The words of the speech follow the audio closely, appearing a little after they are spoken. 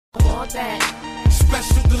want that.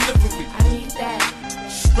 Special delivery. I need that.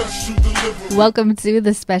 Special delivery. Welcome to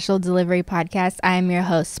the Special Delivery Podcast. I am your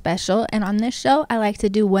host, Special, and on this show, I like to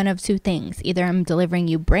do one of two things. Either I'm delivering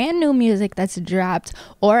you brand new music that's dropped,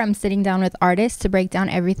 or I'm sitting down with artists to break down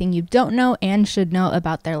everything you don't know and should know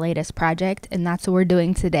about their latest project, and that's what we're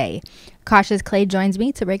doing today. Cautious Clay joins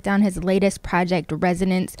me to break down his latest project,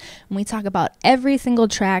 Resonance, and we talk about every single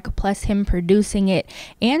track, plus him producing it,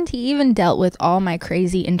 and he even dealt with all my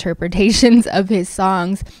crazy interpretations of his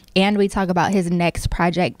songs, and we talk about his next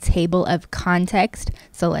project, Table of Context,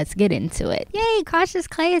 so let's get into it. Yay, Cautious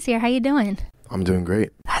Clay is here. How you doing? I'm doing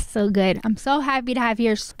great. That's so good. I'm so happy to have you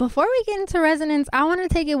here. Before we get into Resonance, I want to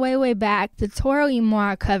take it way back. The Toro y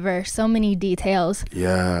Moi cover, So Many Details.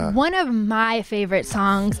 Yeah. One of my favorite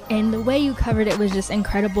songs, and the way you covered it was just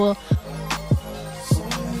incredible.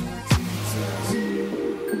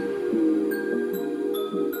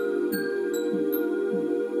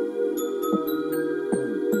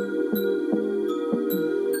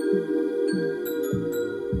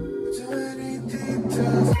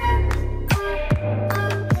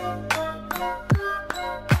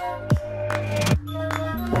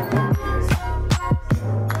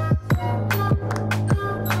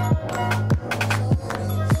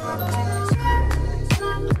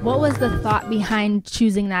 What was the thought behind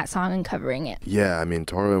choosing that song and covering it? Yeah, I mean,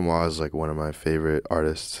 Toro y Moi is like one of my favorite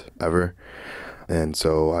artists ever. And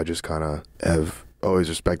so I just kind of have always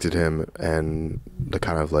respected him and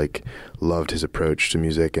kind of like loved his approach to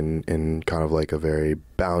music and kind of like a very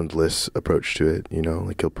boundless approach to it, you know?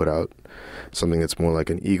 Like he'll put out something that's more like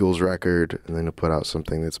an Eagles record, and then he'll put out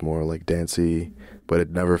something that's more like dancey, but it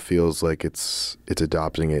never feels like it's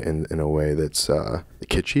adopting it in a way that's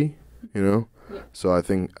kitschy, you know? So I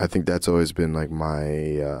think that's always been like my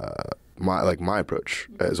approach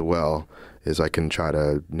as well, is I can try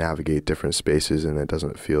to navigate different spaces and it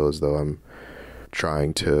doesn't feel as though I'm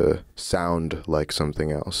trying to sound like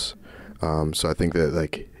something else. So I think that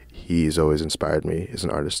like he's always inspired me as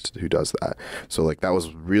an artist who does that. So like that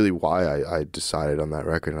was really why I decided on that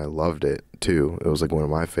record, and I loved it too. It was like one of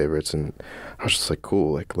my favorites, and I was just like,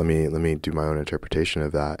 cool, like let me do my own interpretation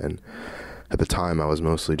of that. And at the time, I was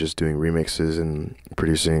mostly just doing remixes and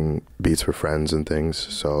producing beats for friends and things.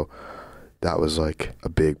 So that was like a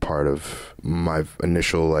big part of my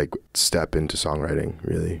initial like step into songwriting,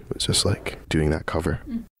 really. It was just like doing that cover.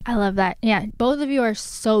 I love that. Yeah, both of you are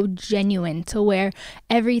so genuine to where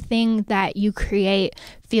everything that you create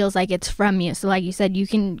feels like it's from you. So like you said, you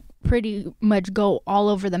can pretty much go all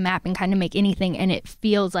over the map and kind of make anything, and it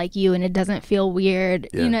feels like you, and it doesn't feel weird.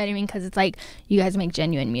 Yeah. You know what I mean? Because it's like you guys make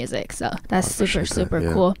genuine music, so that's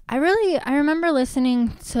super cool. I remember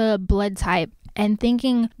listening to Blood Type and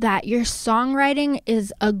thinking that your songwriting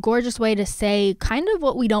is a gorgeous way to say kind of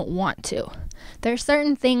what we don't want to. There's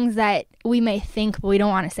certain things that we may think, but we don't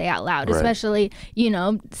want to say out loud, right. Especially, you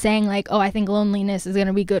know, saying like, oh, I think loneliness is going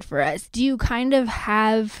to be good for us. Do you kind of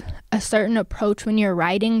have a certain approach when you're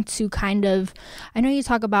writing to kind of, I know you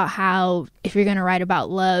talk about how if you're going to write about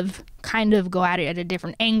love, kind of go at it at a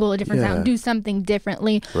different angle, a different sound, do something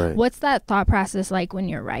differently. Right. What's that thought process like when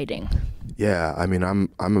you're writing? Yeah, I mean, I'm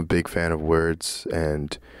a big fan of words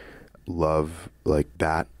and love like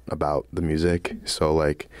that about the music. So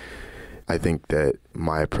like, I think that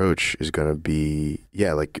my approach is going to be,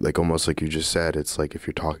 like almost like you just said, it's like if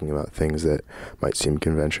you're talking about things that might seem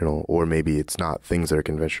conventional, or maybe it's not things that are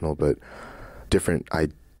conventional, but different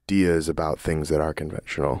ideas about things that are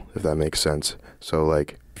conventional, if that makes sense. So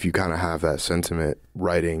like if you kind of have that sentiment,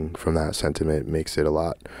 writing from that sentiment makes it a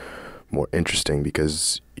lot more interesting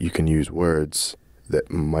because you can use words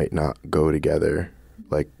that might not go together.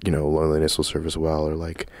 Like, you know, loneliness will serve as well, or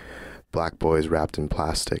like black boys wrapped in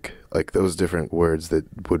plastic, like those different words that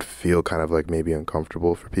would feel kind of like maybe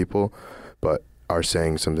uncomfortable for people, but are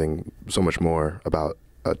saying something so much more about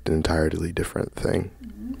an entirely different thing.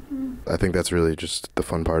 I think that's really just the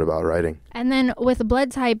fun part about writing. And then with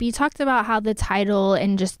Blood Type, you talked about how the title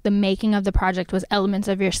and just the making of the project was elements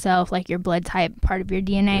of yourself, like your blood type, part of your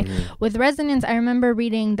DNA. Mm-hmm. With Resonance, I remember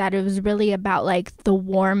reading that it was really about like the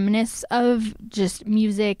warmness of just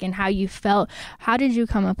music and how you felt. How did you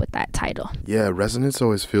come up with that title? Yeah, Resonance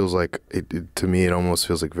always feels like, to me, it almost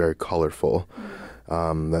feels like very colorful.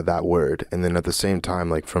 That word. And then at the same time,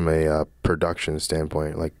 like from a production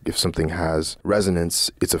standpoint, like if something has resonance,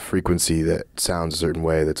 it's a frequency that sounds a certain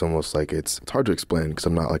way that's almost like it's hard to explain because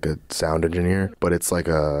I'm not like a sound engineer, but it's like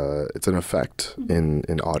it's an effect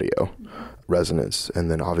in audio, resonance. And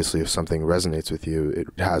then obviously if something resonates with you, it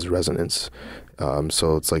has resonance.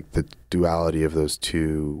 So it's like the duality of those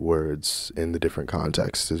two words in the different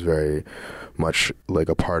contexts is very much like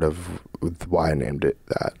a part of why I named it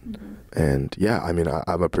that. And yeah, I mean,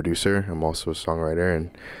 I'm a producer. I'm also a songwriter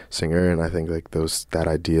and singer, and I think like that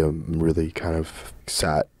idea really kind of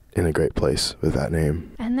sat in a great place with that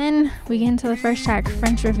name. And then we get into the first track,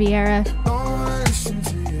 French Riviera.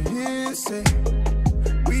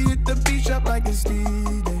 We hit the beach up like it's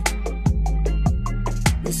D-Day.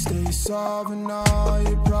 We stay solving all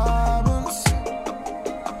your problems.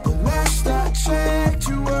 The last I checked,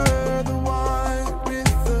 you were the one with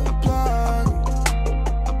the plug.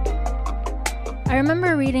 I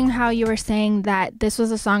remember reading how you were saying that this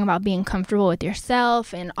was a song about being comfortable with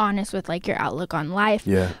yourself and honest with like your outlook on life.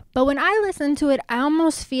 Yeah. But when I listen to it, I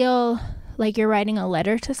almost feel like you're writing a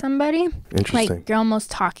letter to somebody. Interesting. Like you're almost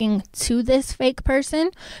talking to this fake person.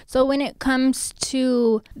 So when it comes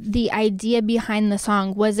to the idea behind the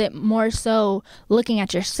song, was it more so looking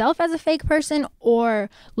at yourself as a fake person or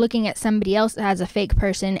looking at somebody else as a fake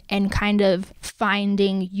person and kind of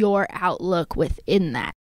finding your outlook within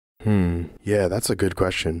that? Yeah, that's a good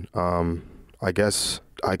question. I guess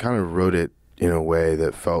I kind of wrote it in a way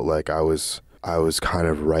that felt like I was kind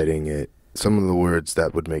of writing it. Some of the words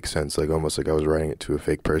that would make sense, like almost like I was writing it to a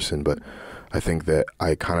fake person, but I think that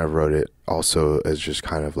I kind of wrote it also as just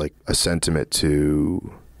kind of like a sentiment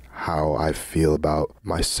to how I feel about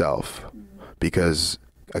myself, because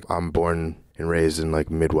like, I'm born and raised in like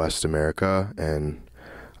Midwest America, and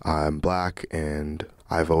I'm Black, and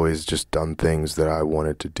I've always just done things that I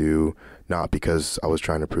wanted to do, not because I was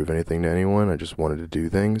trying to prove anything to anyone. I just wanted to do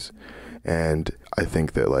things. And I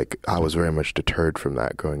think that like I was very much deterred from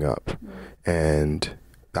that growing up. And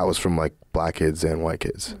that was from like Black kids and white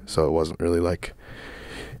kids. So it wasn't really like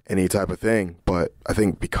any type of thing. But I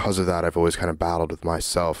think because of that, I've always kind of battled with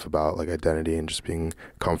myself about like identity and just being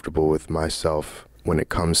comfortable with myself when it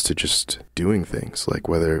comes to just doing things, like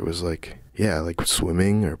whether it was like, yeah, like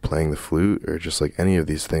swimming or playing the flute or just like any of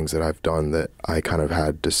these things that I've done that I kind of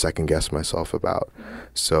had to second guess myself about.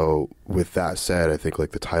 So with that said, I think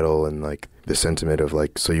like the title and like the sentiment of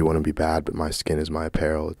like, so you want to be bad, but my skin is my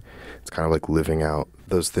apparel. It's kind of like living out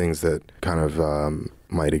those things that kind of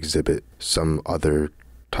might exhibit some other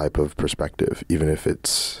type of perspective, even if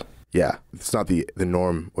it's not the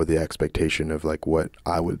norm or the expectation of like what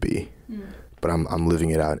I would be. But I'm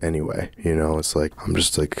living it out anyway, you know? It's like, I'm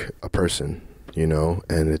just like a person, you know?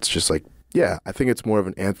 And it's just like, yeah, I think it's more of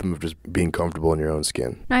an anthem of just being comfortable in your own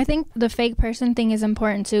skin. I think the fake person thing is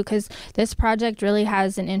important too, because this project really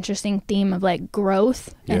has an interesting theme of like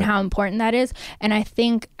growth and how important that is. And I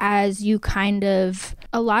think as you kind of,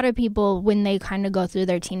 a lot of people, when they kind of go through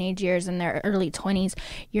their teenage years and their early 20s,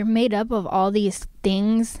 you're made up of all these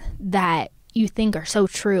things that you think are so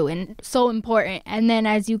true and so important, and then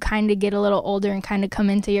as you kind of get a little older and kind of come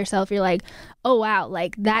into yourself, you're like, oh wow,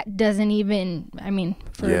 like that doesn't even, I mean,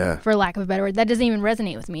 for lack of a better word, that doesn't even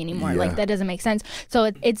resonate with me anymore. Like that doesn't make sense.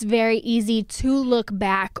 So it's very easy to look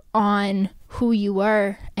back on who you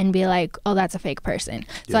were and be like, oh, that's a fake person.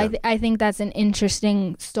 So I think that's an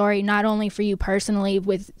interesting story, not only for you personally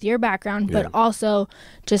with your background, but also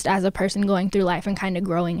just as a person going through life and kind of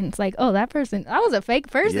growing. And it's like, oh, that was a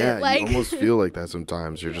fake person. Yeah, like, you almost feel like that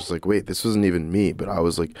sometimes. You're just like, wait, this wasn't even me, but I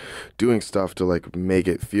was like doing stuff to like make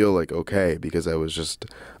it feel like okay, because I was just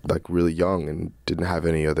like really young and didn't have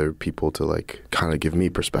any other people to like kind of give me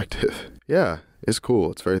perspective. Yeah, it's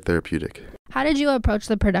cool. It's very therapeutic. How did you approach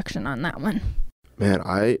the production on that one? Man,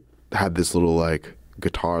 I had this little like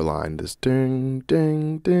guitar line, this ding,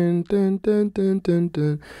 ding, ding, ding, ding, ding, ding,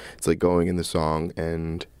 ding. It's like going in the song,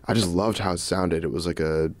 and I just loved how it sounded. It was like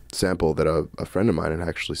a sample that a friend of mine had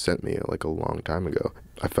actually sent me like a long time ago.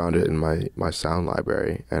 I found it in my sound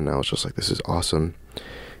library, and I was just like, this is awesome.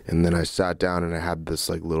 And then I sat down and I had this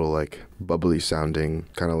like little like bubbly sounding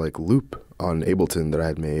kind of like loop on Ableton that I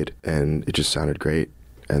had made, and it just sounded great.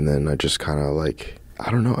 And then I just kind of like, I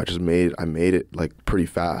don't know, I made it like pretty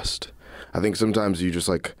fast. I think sometimes you just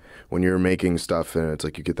like, when you're making stuff and it's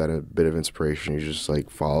like you get that a bit of inspiration, you just like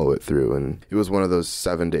follow it through. And it was one of those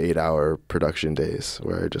 7 to 8 hour production days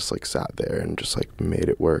where I just like sat there and just like made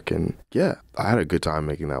it work. And yeah, I had a good time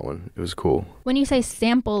making that one. It was cool. When you say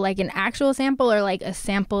sample, like an actual sample or like a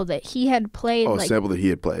sample that he had played? Oh, like... a sample that he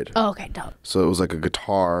had played. Oh, okay, dope. So it was like a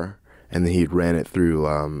guitar, and then he ran it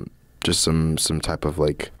through just some type of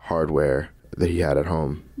like hardware that he had at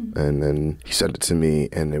home. And then he sent it to me,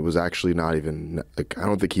 and it was actually not even like, I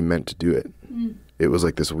don't think he meant to do it. It was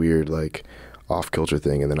like this weird like off-kilter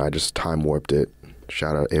thing, and then I just time warped it,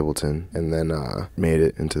 shout out Ableton, and then made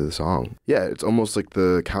it into the song. Yeah, it's almost like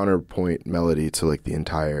the counterpoint melody to like the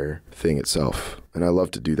entire thing itself, and I love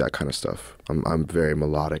to do that kind of stuff. I'm very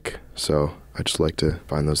melodic, so I just like to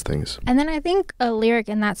find those things. And then I think a lyric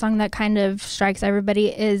in that song that kind of strikes everybody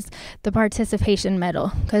is the participation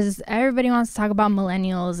medal, because everybody wants to talk about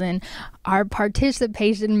millennials and our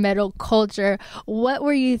participation medal culture. What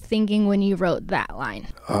were you thinking when you wrote that line?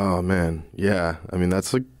 Oh man, yeah. I mean,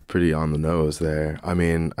 that's like pretty on the nose there. I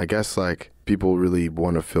mean, I guess like people really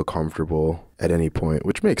want to feel comfortable at any point,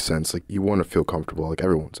 which makes sense. Like you want to feel comfortable, like I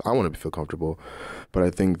want to feel comfortable, but I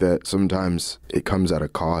think that sometimes it comes at a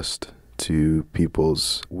cost to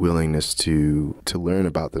people's willingness to learn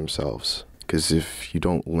about themselves. Because if you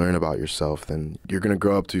don't learn about yourself, then you're going to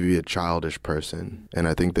grow up to be a childish person. And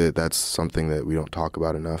I think that that's something that we don't talk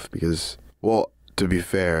about enough because, well, to be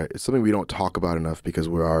fair, it's something we don't talk about enough because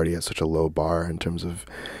we're already at such a low bar in terms of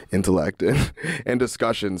intellect and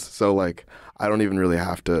discussions. So, like, I don't even really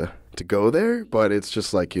have to go there, but it's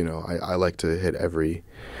just like, you know, I like to hit every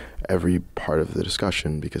part of the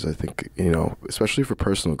discussion because I think, you know, especially for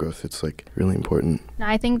personal growth, it's like really important.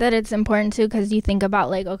 I think that it's important too because you think about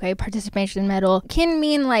like, okay, participation medal can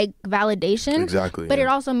mean like validation. Exactly. But it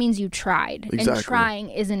also means you tried. Exactly. And trying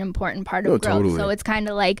is an important part of growth. Totally. So it's kind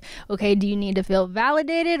of like, okay, do you need to feel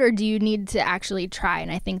validated or do you need to actually try?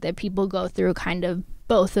 And I think that people go through kind of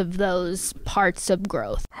both of those parts of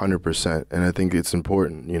growth. 100%. And I think it's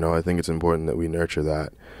important, you know, I think it's important that we nurture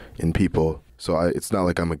that in people. So it's not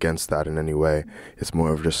like I'm against that in any way. It's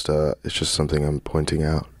more of just, it's just something I'm pointing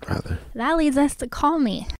out, rather. That leads us to Call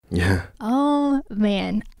Me. Yeah. Oh,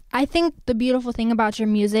 man. I think the beautiful thing about your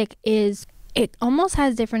music is it almost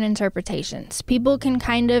has different interpretations. People can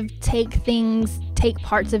kind of take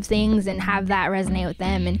parts of things and have that resonate with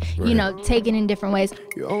them and, you know, take it in different ways.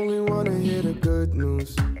 You only want to hear the good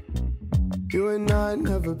news. You and I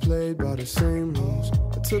never played by the same rules.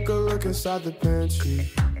 I took a look inside the pantry.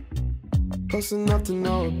 Close enough to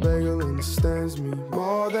know a bagel understands me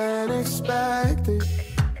more than expected.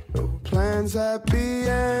 No plans, happy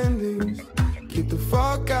endings. Get the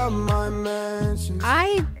fuck out my mansion.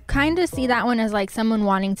 I kind of see that one as like someone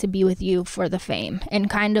wanting to be with you for the fame and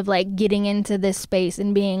kind of like getting into this space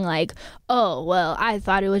and being like, oh, well, I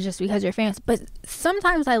thought it was just because you're famous. But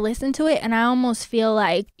sometimes I listen to it and I almost feel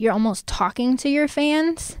like you're almost talking to your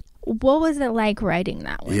fans. What was it like writing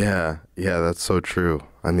that one? Yeah, that's so true.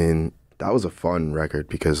 I mean, that was a fun record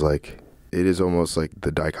because like it is almost like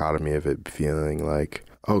the dichotomy of it feeling like,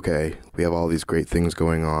 okay, we have all these great things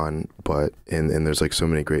going on, but and there's like so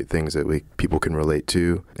many great things that people can relate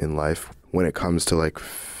to in life when it comes to like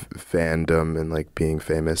fandom and like being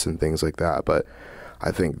famous and things like that. But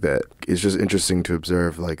I think that it's just interesting to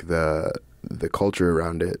observe like the culture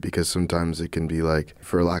around it because sometimes it can be like,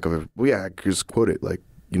 for lack of just quote it, like,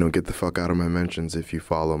 you know, get the fuck out of my mentions if you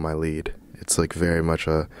follow my lead. It's like very much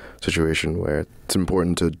a situation where it's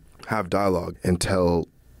important to have dialogue and tell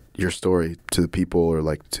your story to the people or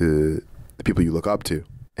like to the people you look up to.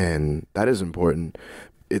 And that is important.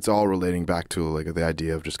 It's all relating back to like the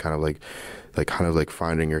idea of just kind of like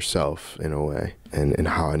finding yourself in a way and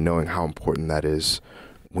knowing how important that is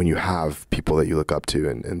when you have people that you look up to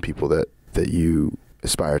and people that you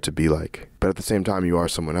aspire to be like. But at the same time, you are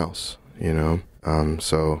someone else, you know?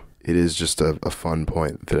 So it is just a fun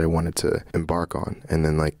point that I wanted to embark on. And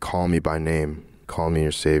then like Call Me by Name, call me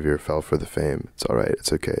your savior, fell for the fame. It's all right.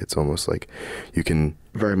 It's okay. It's almost like you can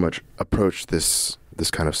very much approach this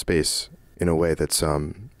kind of space in a way that's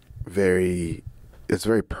very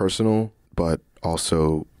personal, but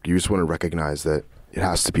also you just want to recognize that it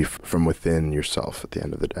has to be from within yourself at the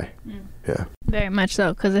end of the day. Yeah. Very much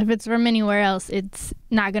so, because if it's from anywhere else, it's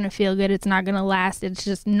not going to feel good. It's not going to last. It's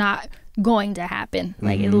just not going to happen.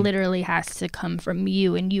 Like it literally has to come from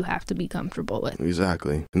you and you have to be comfortable with.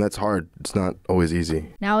 Exactly. And that's hard. It's not always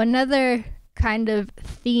easy. Now, another kind of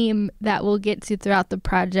theme that we'll get to throughout the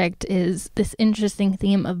project is this interesting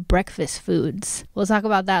theme of breakfast foods. We'll talk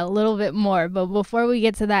about that a little bit more, but before we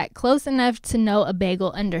get to that, Close Enough to Know a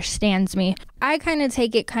Bagel Understands Me. I kind of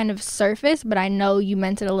take it kind of surface, but I know you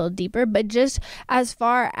meant it a little deeper. But just as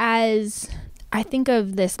far as I think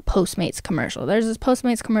of this Postmates commercial. There's this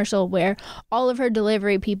Postmates commercial where all of her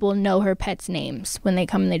delivery people know her pets' names when they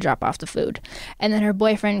come and they drop off the food. And then her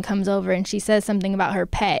boyfriend comes over and she says something about her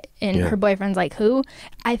pet. And her boyfriend's like, who?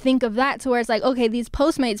 I think of that to where it's like, okay, these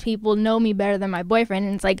Postmates people know me better than my boyfriend.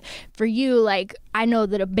 And it's like, for you, like, I know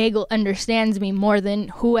that a bagel understands me more than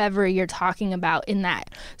whoever you're talking about in that.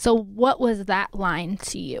 So what was that line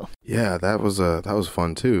to you? Yeah, that was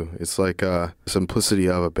fun too. It's like the simplicity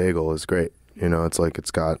of a bagel is great. You know, it's like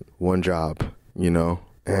it's got one job, you know,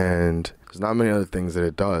 and there's not many other things that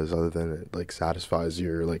it does other than it like satisfies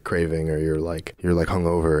your like craving or you're like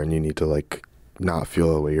hungover and you need to like not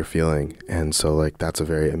feel the way you're feeling. And so like that's a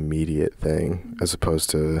very immediate thing as opposed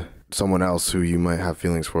to someone else who you might have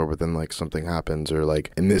feelings for, but then like something happens, or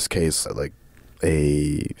like in this case, like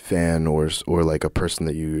a fan or like a person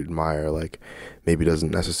that you admire, like maybe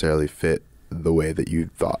doesn't necessarily fit the way that you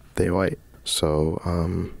thought they might. So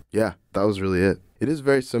yeah, that was really it. It is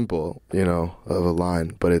very simple, you know, of a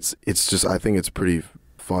line, but it's just, I think it's pretty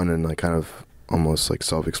fun and like kind of almost like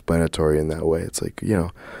self-explanatory in that way. It's like, you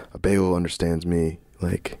know, a bagel understands me.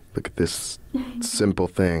 Like, look at this simple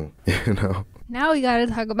thing, you know. Now we got to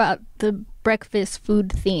talk about the breakfast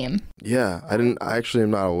food theme. Yeah, I actually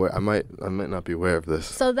am not aware. I might not be aware of this.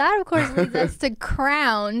 So that, of course, leads us to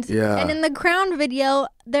Crowned. Yeah. And in the Crowned video,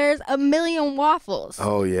 there's a million waffles.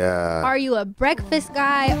 Oh, yeah. Are you a breakfast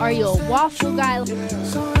guy? Are you a waffle guy?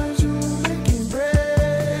 Sometimes you making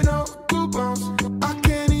bread on coupons. I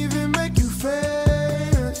can't even make you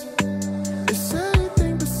famous. It's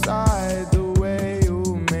anything beside the way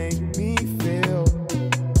you make me feel.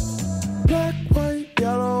 Black, white,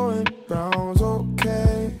 yellow, and brown's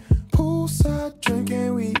okay. Poolside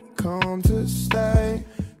drinking, we come to stay.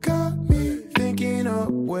 Got me thinking of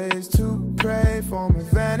ways to pray for my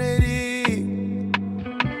vanity.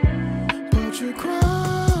 But you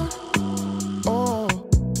cry, oh,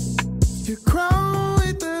 you crown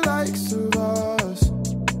with the likes of us.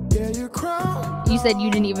 Yeah, you crown. You said you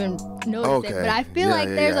didn't even notice it, Okay. but I feel Yeah, like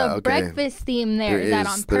yeah, there's yeah, a okay. breakfast theme there. There Is that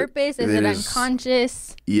is. on purpose? Is it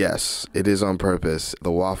unconscious? Yes, it is on purpose.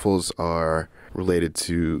 The waffles are related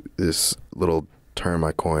to this little term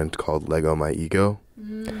I coined called Lego My Ego.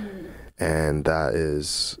 And that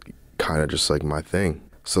is kind of just like my thing.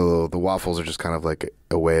 So the waffles are just kind of like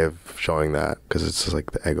a way of showing that, because it's just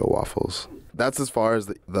like the Eggo waffles. That's as far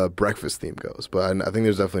as the breakfast theme goes, but I think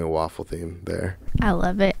there's definitely a waffle theme there. I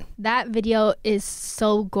love it. That video is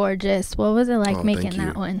so gorgeous. What was it like Oh, making thank you.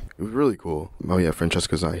 that one? It was really cool. Oh yeah,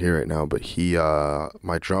 Francesco's not here right now, but he,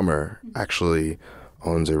 my drummer, actually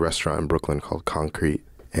owns a restaurant in Brooklyn called Concrete.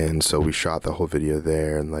 And so we shot the whole video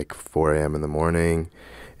there in like 4 a.m. in the morning,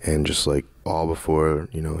 and just like all before,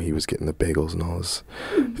 you know, he was getting the bagels and all his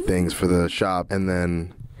things for the shop. And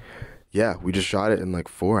then, yeah, we just shot it in like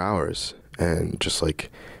 4 hours and just like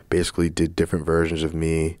basically did different versions of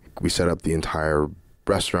me. We set up the entire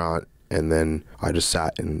restaurant, and then I just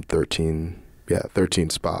sat in 13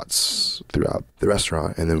 spots throughout the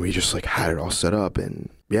restaurant, and then we just like had it all set up. And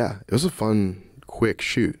yeah, it was a fun, quick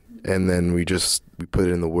shoot. And then we put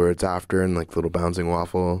it in the words after, and like little bouncing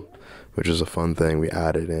waffle, which is a fun thing we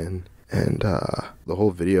added in. And the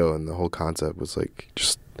whole video and the whole concept was like it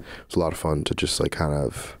was a lot of fun to just like kind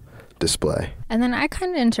of display. And then I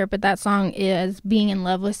kind of interpret that song as being in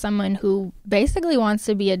love with someone who basically wants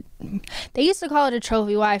to be they used to call it a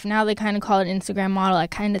trophy wife. Now they kind of call it an Instagram model. I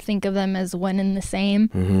kind of think of them as one and the same.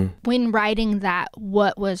 Mm-hmm. When writing that,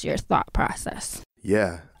 what was your thought process?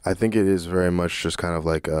 Yeah, I think it is very much just kind of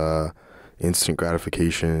like a instant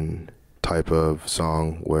gratification type of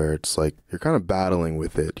song where it's like you're kind of battling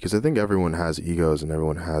with it, because I think everyone has egos and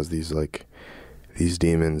everyone has these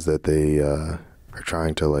demons that they are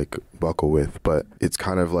trying to like buckle with. But it's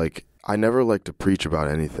kind of like, I never like to preach about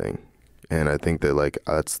anything, and I think that like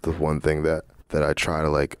that's the one thing that I try to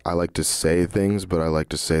like. I like to say things, but I like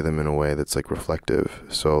to say them in a way that's like reflective.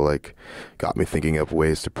 So like got me thinking of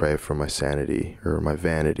ways to pray for my sanity or my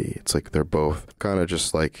vanity. It's like they're both kind of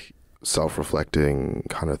just like self-reflecting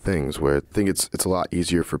kind of things, where I think it's a lot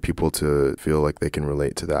easier for people to feel like they can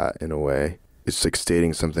relate to that in a way. It's like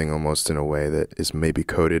stating something almost in a way that is maybe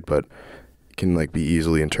coded, but can like be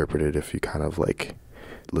easily interpreted if you kind of like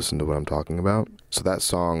listen to what I'm talking about. So that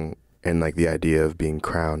song and like the idea of being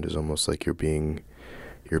crowned is almost like you're being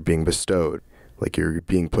bestowed, like you're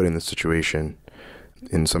being put in the situation,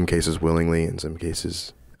 in some cases willingly, in some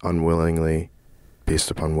cases unwillingly, based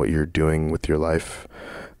upon what you're doing with your life.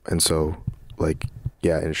 And so, like,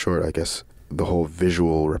 yeah, in short, I guess the whole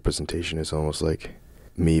visual representation is almost like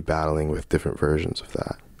me battling with different versions of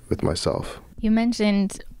that with myself. You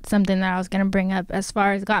mentioned something that I was going to bring up as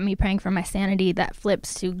far as got me praying for my sanity, that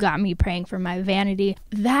flips to got me praying for my vanity.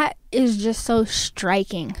 That is just so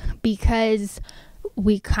striking, because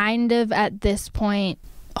we kind of at this point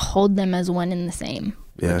hold them as one and the same,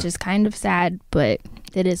 which is kind of sad, but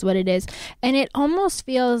it is what it is. And it almost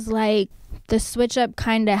feels like the switch up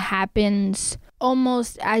kind of happens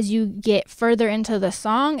almost as you get further into the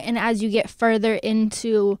song and as you get further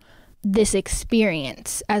into this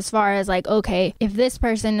experience, as far as like, okay, if this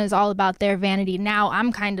person is all about their vanity, now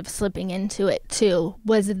I'm kind of slipping into it too.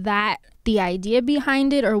 Was that the idea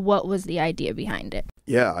behind it, or what was the idea behind it?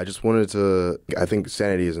 Yeah, I just wanted to, I think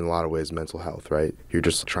sanity is in a lot of ways mental health, right? You're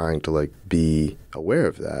just trying to like be aware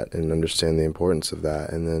of that and understand the importance of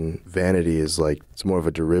that. And then vanity is like, it's more of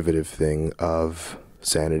a derivative thing of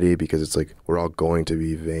sanity, because it's like we're all going to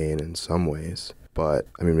be vain in some ways. But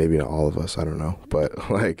I mean, maybe not all of us, I don't know, but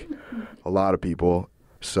like a lot of people.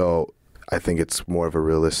 So I think it's more of a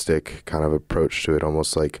realistic kind of approach to it,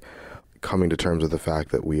 almost like coming to terms with the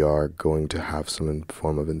fact that we are going to have some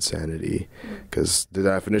form of insanity, because the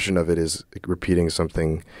definition of it is repeating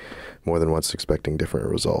something more than once, expecting different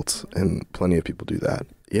results, and plenty of people do that.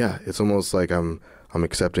 Yeah, it's almost like I'm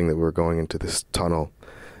accepting that we're going into this tunnel,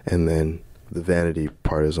 and then the vanity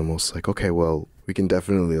part is almost like, okay, well, we can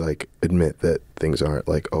definitely like admit that things aren't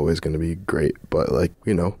like always going to be great, but like,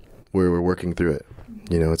 you know, we're working through it.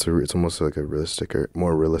 You know, it's almost like a realistic or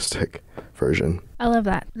more realistic version. I love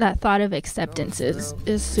that. That thought of acceptance is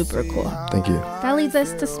super cool. Thank you. That leads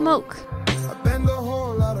us to Smoke. I've been a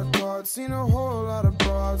whole lot of cards, seen a whole lot of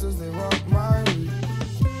broads as they rock my way.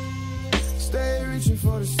 Stay reaching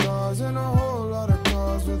for the stars and a whole lot of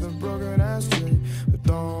cars with a broken ashtray. But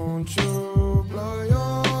don't you blow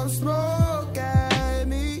your smoke at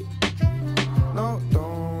me. No,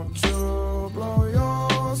 don't you blow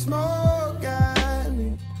your smoke at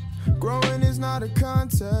me. Growing is not a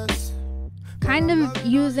contest. Kind of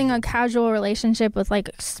using a casual relationship with like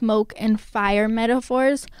smoke and fire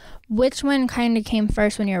metaphors. Which one kind of came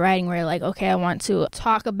first when you're writing, where you're like, okay, I want to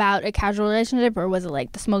talk about a casual relationship, or was it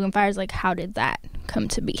like the smoke and fires? Like, how did that come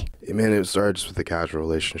to be? Man, it started just with a casual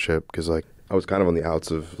relationship, because like I was kind of on the outs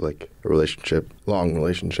of like a relationship, long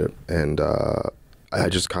relationship, and I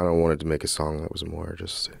just kind of wanted to make a song that was more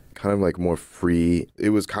just kind of like more free.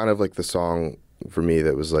 It was kind of like the song for me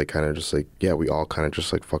that was like kind of just like, yeah, we all kind of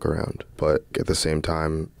just like fuck around, but at the same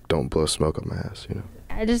time, don't blow smoke up my ass, you know?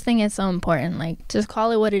 I just think it's so important. Like, just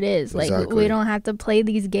call it what it is. Like, Exactly. we don't have to play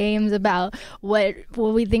these games about what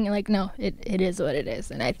we think. Like, no, it is what it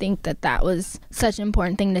is. And I think that was such an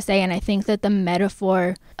important thing to say. And I think that the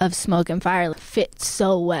metaphor of smoke and fire fits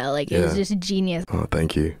so well. Like, it's just genius. Oh,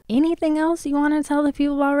 thank you. Anything else you want to tell the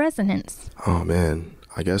people about Resonance? Oh man,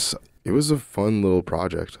 I guess it was a fun little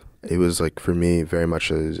project. It was like, for me, very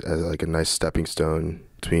much as like a nice stepping stone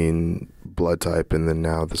between Blood Type and then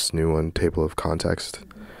now this new one, Table of Context,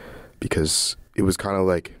 because it was kind of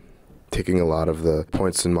like taking a lot of the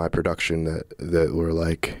points in my production that were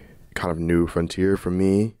like kind of new frontier for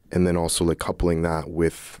me, and then also like coupling that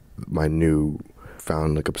with my new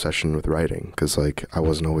found like obsession with writing, because like I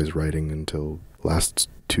wasn't always writing until last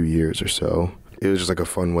 2 years or so. It was just like a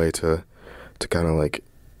fun way to kind of like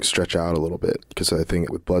stretch out a little bit, because I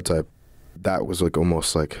think with Blood Type, that was like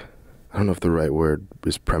almost like, I don't know if the right word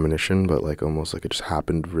is premonition, but like almost like it just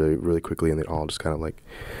happened really, really quickly, and it all just kind of like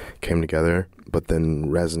came together. But then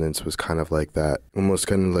Resonance was kind of like that, almost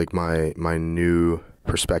kind of like my new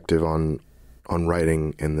perspective on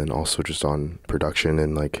writing, and then also just on production,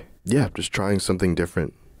 and like, yeah, just trying something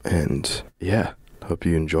different. And yeah, hope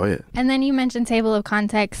you enjoy it. And then you mentioned Table of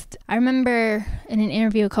Context. I remember in an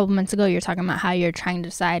interview a couple months ago, you're talking about how you're trying to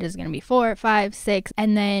decide is it going to be 4, 5, 6,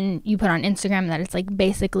 and then you put on Instagram that it's like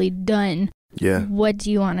basically done. Yeah. What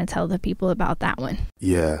do you want to tell the people about that one?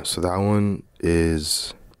 Yeah, so that one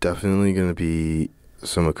is definitely going to be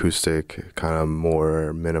some acoustic, kind of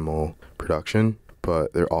more minimal production,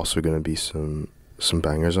 but there are also going to be some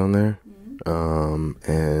bangers on there.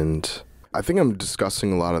 And I think I'm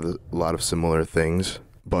discussing a lot of similar things,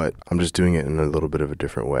 but I'm just doing it in a little bit of a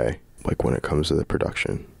different way, like when it comes to the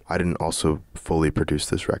production. I didn't also fully produce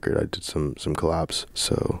this record. I did some collabs,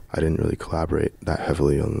 so I didn't really collaborate that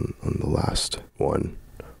heavily on the last one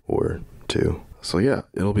or two. So yeah,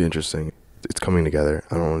 it'll be interesting. It's coming together.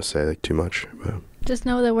 I don't want to say like too much, but Just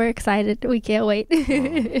know that we're excited. We can't wait. oh,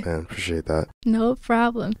 man, appreciate that. No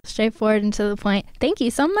problem. Straightforward and to the point. Thank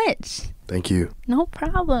you so much. Thank you. No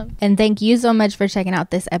problem. And thank you so much for checking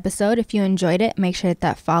out this episode. If you enjoyed it, make sure to hit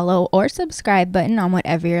that follow or subscribe button on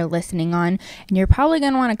whatever you're listening on. And you're probably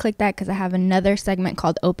going to want to click that because I have another segment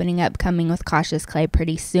called Opening Up coming with Cautious Clay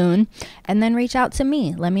pretty soon. And then reach out to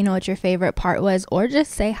me. Let me know what your favorite part was, or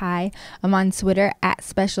just say hi. I'm on Twitter at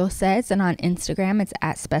SpecialSays, and on Instagram it's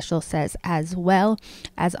at SpecialSays as well.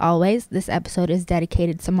 As always, this episode is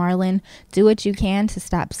dedicated to Marlon. Do what you can to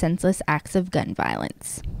stop senseless acts of gun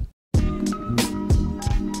violence.